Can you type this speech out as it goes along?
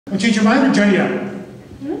Want to change your mind or Johnny Depp?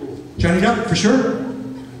 Johnny Depp, for sure?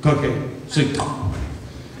 Okay, sleep.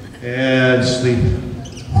 And sleep.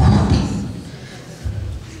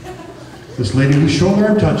 This lady whose shoulder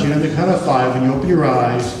I'm touching on the count of 5, when you open your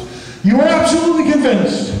eyes, you are absolutely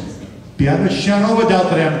convinced, beyond a shadow of a doubt,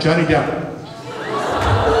 that I am Johnny Depp.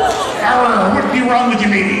 Arr, what would be wrong with you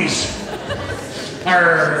ladies?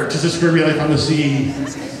 Arr, tis a square real life on the sea.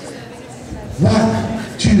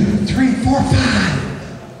 1, 2, 3, 4, 5.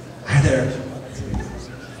 Hi there.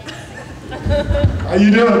 How you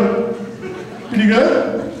doing? Pretty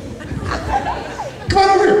good? Come on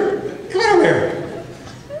over here. Come on over here.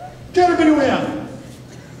 Tell everybody who I am.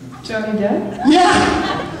 Johnny Depp?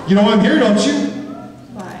 Yeah! You know why I'm here, don't you?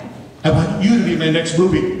 Why? I want you to be in my next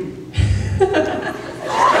movie.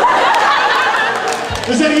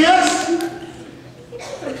 Is that a yes?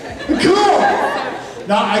 Cool!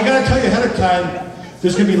 Now, I gotta tell you ahead of time,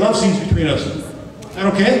 there's gonna be love scenes between us. Is that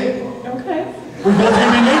okay? Okay. We're both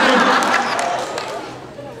gonna be naked.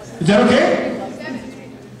 Is that okay?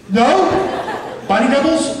 No? Body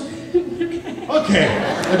doubles? Okay.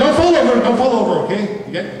 Now don't fall over, okay?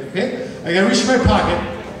 You get, okay? I gotta reach in my pocket.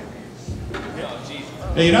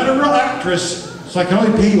 Now you're not a real actress, so I can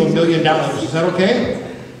only pay you $1 million. Is that okay?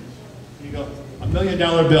 Here you go. $1 million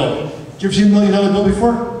bill. Did you ever see $1 million bill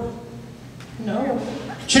before? No.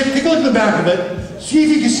 Check, take a look at the back of it. See if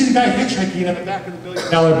you can see the guy hitchhiking on the back of the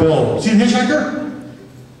 $1 million bill. See the hitchhiker?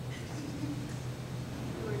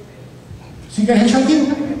 See the guy hitchhiking?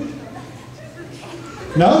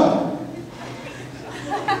 No?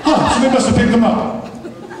 Huh, somebody must have picked him up.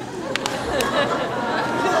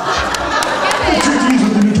 I'll treat these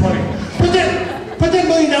with the new 20. Put that $1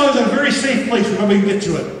 million in a very safe place where nobody can get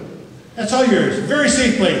to it. That's all yours. Very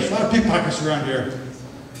safe place. A lot of pickpockets around here.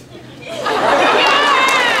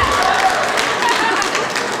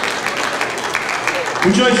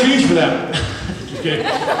 Would you like change for that? Just kidding.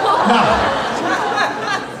 Now,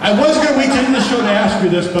 I was going to wait till the end of the show to ask you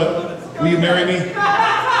this, but will you marry me?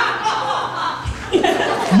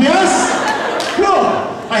 Yes? Cool.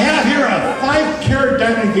 I have here a 5-carat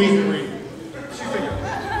diamond engagement ring.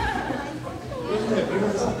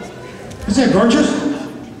 Isn't that gorgeous?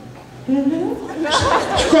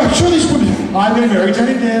 Show these women. I'm going to marry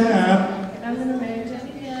Johnny Depp. I'm gonna marry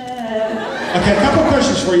Johnny Depp. Okay, a couple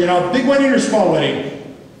questions for you now. Big wedding or small wedding?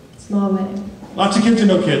 Small wedding. Lots of kids or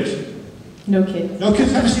no kids? No kids. No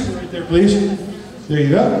kids? Have a seat right there, please. There you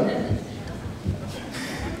go.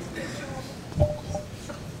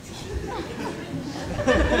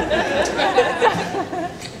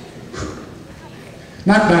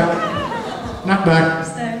 Knock back. Knock back.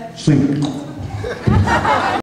 Stay. Sleep.